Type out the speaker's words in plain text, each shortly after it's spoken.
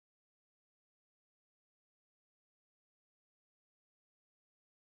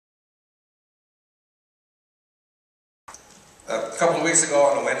A couple of weeks ago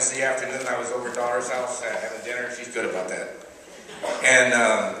on a Wednesday afternoon, I was over at daughter's house having dinner. She's good about that. And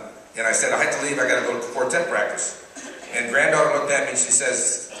I said, I have to leave. I got to go to quartet practice. And granddaughter looked at me and she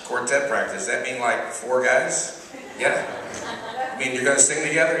says, quartet practice? Does that mean like 4 guys? Yeah. I mean, you're going to sing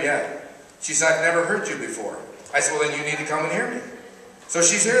together? Yeah. She said, I've never heard you before. I said, well, then you need to come and hear me. So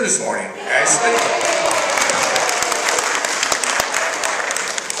she's here this morning. Ashley.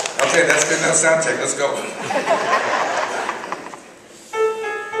 Okay, that's good enough sound check. Let's go.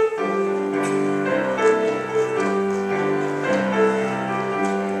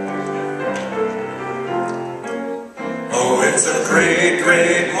 Oh, it's a great,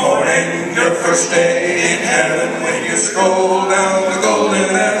 great morning, your first day in heaven, when you stroll down the golden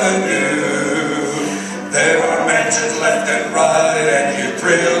avenue. There are mansions left and right, and you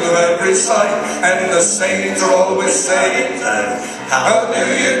thrill to every sight, and the saints are always saying, how do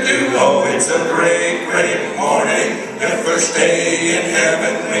you do? Oh, it's a great, great morning, your first day in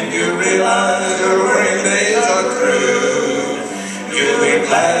heaven, when you realize your working days are through. You'll be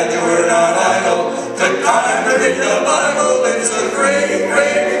glad you were not idle, took time to read the Bible. It's a great,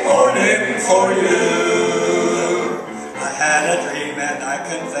 great morning for you. I had a dream and I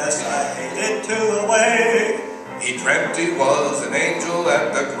confess I hated to awake. He dreamt he was an angel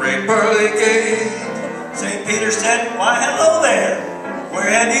at the great pearly gate. St. Peter said, why hello there, where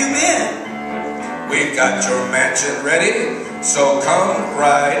have you been? We've got your mansion ready, so come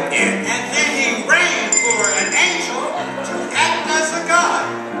right in. And then he ran for an angel to act as a god.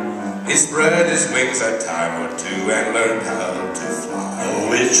 He spread his wings a time or two and learned how to fly.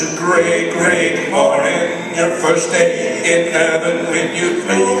 Oh, it's a great, great morning, your first day in heaven, when you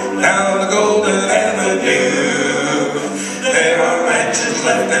flee down the golden avenue. There are mansions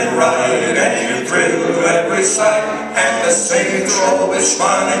left and right, and you thrill to every sight, and the saints are always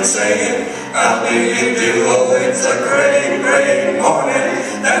smiling, saying, how do you do? Oh, it's a great, great morning,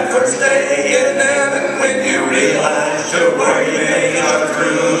 that first day in heaven, when you realize your working days are